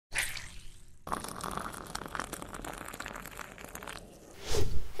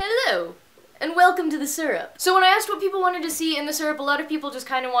Hello, and welcome to the syrup. So when I asked what people wanted to see in the syrup, a lot of people just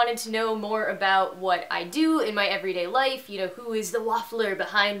kind of wanted to know more about what I do in my everyday life, you know, who is the waffler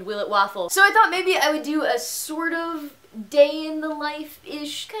behind Will It Waffle. So I thought maybe I would do a sort of day in the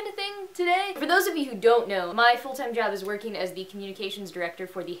life-ish kind of thing today. For those of you who don't know, my full-time job is working as the communications director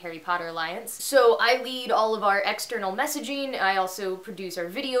for the Harry Potter Alliance. So I lead all of our external messaging, I also produce our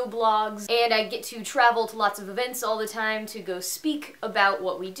video blogs, and I get to travel to lots of events all the time to go speak about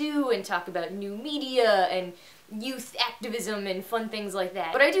what we do and talk about new media and youth activism and fun things like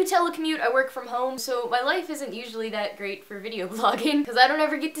that. But I do telecommute, I work from home, so my life isn't usually that great for video blogging, because I don't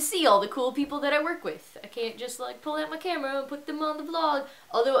ever get to see all the cool people that I work with. I can't just like pull out my camera and put them on the vlog,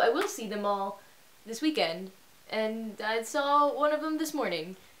 although I will see them all this weekend, and I saw one of them this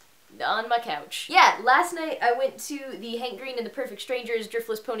morning on my couch. Yeah, last night I went to the Hank Green and the Perfect Strangers,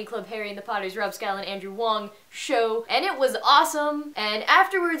 Driftless Pony Club, Harry and the Potters, Rob Scallon, and Andrew Wong show, and it was awesome. And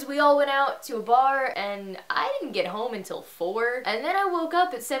afterwards we all went out to a bar, and I didn't get home until 4, and then I woke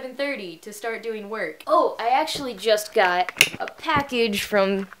up at 7:30 to start doing work. Oh, I actually just got a package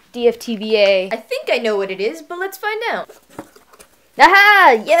from DFTBA. I think I know what it is, but let's find out.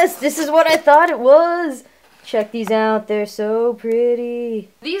 Aha! Yes, this is what I thought it was! Check these out, they're so pretty.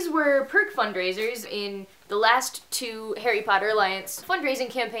 These were perk fundraisers in the last 2 Harry Potter Alliance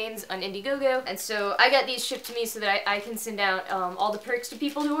fundraising campaigns on Indiegogo, and so I got these shipped to me so that I can send out all the perks to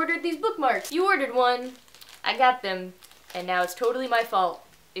people who ordered these bookmarks. You ordered one, I got them, and now it's totally my fault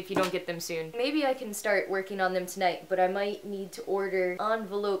if you don't get them soon. Maybe I can start working on them tonight, but I might need to order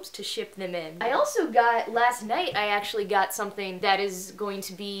envelopes to ship them in. I also got, last night, I actually got something that is going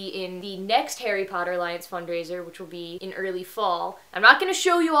to be in the next Harry Potter Alliance fundraiser, which will be in early fall. I'm not gonna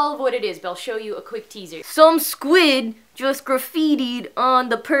show you all of what it is, but I'll show you a quick teaser. Some squid just graffitied on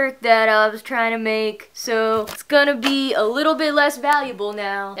the perk that I was trying to make, so it's gonna be a little bit less valuable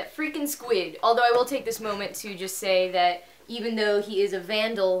now. That freaking squid. Although I will take this moment to just say that even though he is a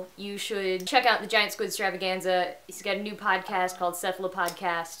vandal, you should check out the Giant Squid Extravaganza. He's got a new podcast called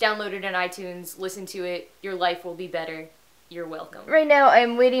Cephalopodcast. Download it on iTunes, listen to it, your life will be better. You're welcome. Right now,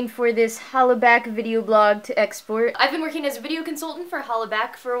 I'm waiting for this Hollaback video blog to export. I've been working as a video consultant for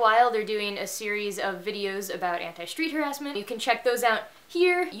Hollaback for a while. They're doing a series of videos about anti-street harassment. You can check those out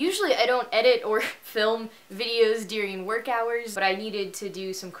here. Usually I don't edit or film videos during work hours, but I needed to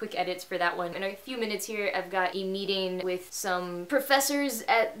do some quick edits for that one. In a few minutes here, I've got a meeting with some professors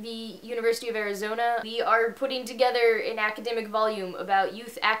at the University of Arizona. We are putting together an academic volume about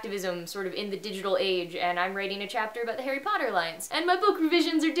youth activism, sort of in the digital age, and I'm writing a chapter about the Harry Potter Alliance. And my book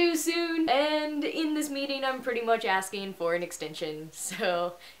revisions are due soon, and in this meeting I'm pretty much asking for an extension,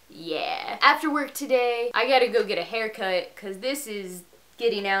 so yeah. After work today, I gotta go get a haircut, cause this is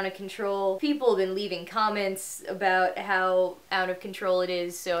getting out of control. People have been leaving comments about how out of control it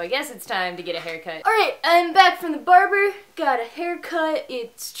is, so I guess it's time to get a haircut. Alright, I'm back from the barber, got a haircut,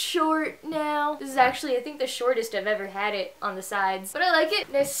 it's short now. This is actually, I think, the shortest I've ever had it on the sides, but I like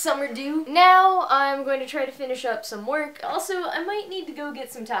it. Nice summer dew. Now I'm going to try to finish up some work. Also, I might need to go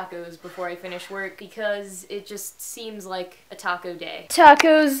get some tacos before I finish work because it just seems like a taco day.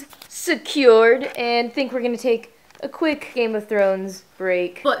 Tacos secured, and think we're gonna take a quick Game of Thrones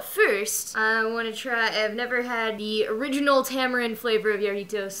break. But first, I want to try, I've never had the original tamarind flavor of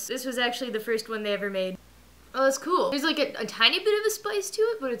Jarritos. This was actually the first one they ever made. Oh, that's cool. There's like a tiny bit of a spice to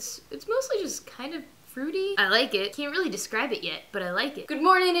it, but it's mostly just kind of fruity. I like it. Can't really describe it yet, but I like it. Good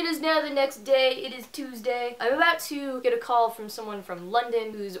morning, it is now the next day. It is Tuesday. I'm about to get a call from someone from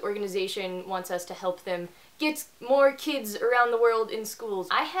London whose organization wants us to help them get more kids around the world in schools.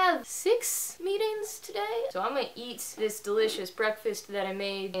 I have 6 meetings today, so I'm gonna eat this delicious breakfast that I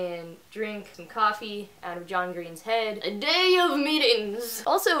made and drink some coffee out of John Green's head. A day of meetings!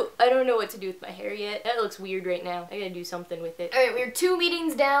 Also, I don't know what to do with my hair yet. That looks weird right now. I gotta do something with it. Alright, we're 2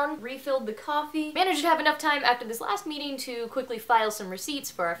 meetings down, refilled the coffee. Managed to have enough time after this last meeting to quickly file some receipts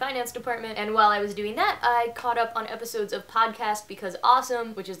for our finance department, and while I was doing that, I caught up on episodes of Podcast Because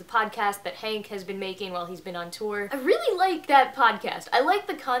Awesome, which is the podcast that Hank has been making while he's been on tour. I really like that podcast. I like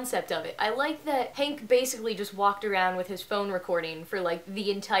the concept of it. I like that Hank basically just walked around with his phone recording for like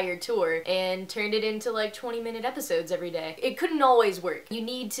the entire tour and turned it into like 20-minute episodes every day. It couldn't always work. You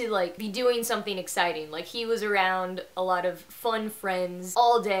need to like be doing something exciting. Like he was around a lot of fun friends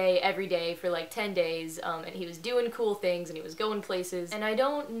all day, every day for like 10 days, and he was doing cool things and he was going places. And I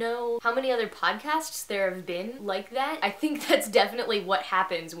don't know how many other podcasts there have been like that. I think that's definitely what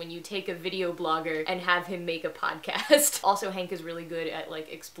happens when you take a video blogger and have him make a podcast. Also, Hank is really good at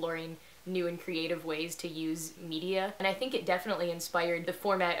like exploring new and creative ways to use media. And I think it definitely inspired the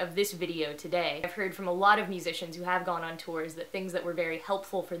format of this video today. I've heard from a lot of musicians who have gone on tours that things that were very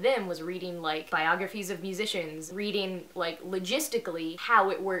helpful for them was reading like biographies of musicians, reading like logistically how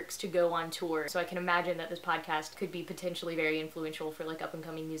it works to go on tour. So I can imagine that this podcast could be potentially very influential for like up and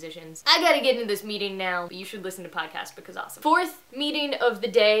coming musicians. I gotta get into this meeting now, but you should listen to podcasts because awesome. Fourth meeting of the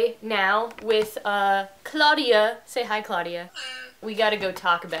day now with Claudia. Say hi, Claudia. We gotta go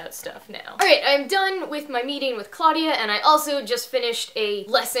talk about stuff now. Alright, I'm done with my meeting with Claudia, and I also just finished a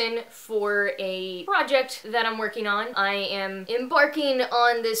lesson for a project that I'm working on. I am embarking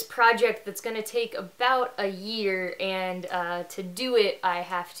on this project that's gonna take about a year, and to do it, I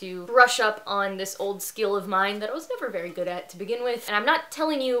have to brush up on this old skill of mine that I was never very good at to begin with. And I'm not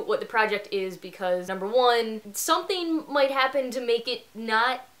telling you what the project is because, number one, something might happen to make it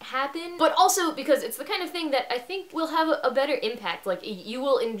not happen, but also because it's the kind of thing that I think will have a better impact. Like, you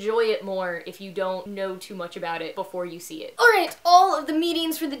will enjoy it more if you don't know too much about it before you see it. Alright, all of the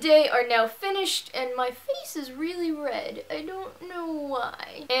meetings for the day are now finished, and my face is really red. I don't know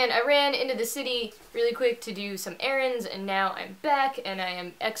why. And I ran into the city really quick to do some errands, and now I'm back, and I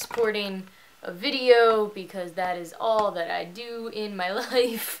am exporting a video because that is all that I do in my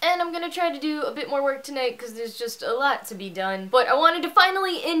life. And I'm gonna try to do a bit more work tonight because there's just a lot to be done. But I wanted to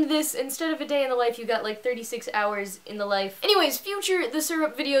finally end this. Instead of a day in the life, you got like 36 hours in the life. Anyways, future The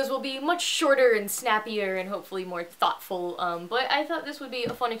Syrup videos will be much shorter and snappier and hopefully more thoughtful. But I thought this would be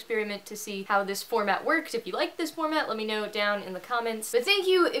a fun experiment to see how this format worked. If you like this format, let me know down in the comments. But thank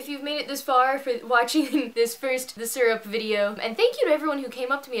you if you've made it this far for watching this first The Syrup video. And thank you to everyone who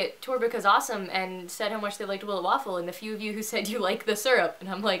came up to me at Tour Because Awesome and said how much they liked Will It Waffle, and the few of you who said you like the syrup. And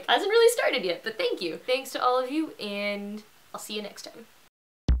I'm like, hasn't really started yet, but thank you. Thanks to all of you, and I'll see you next time.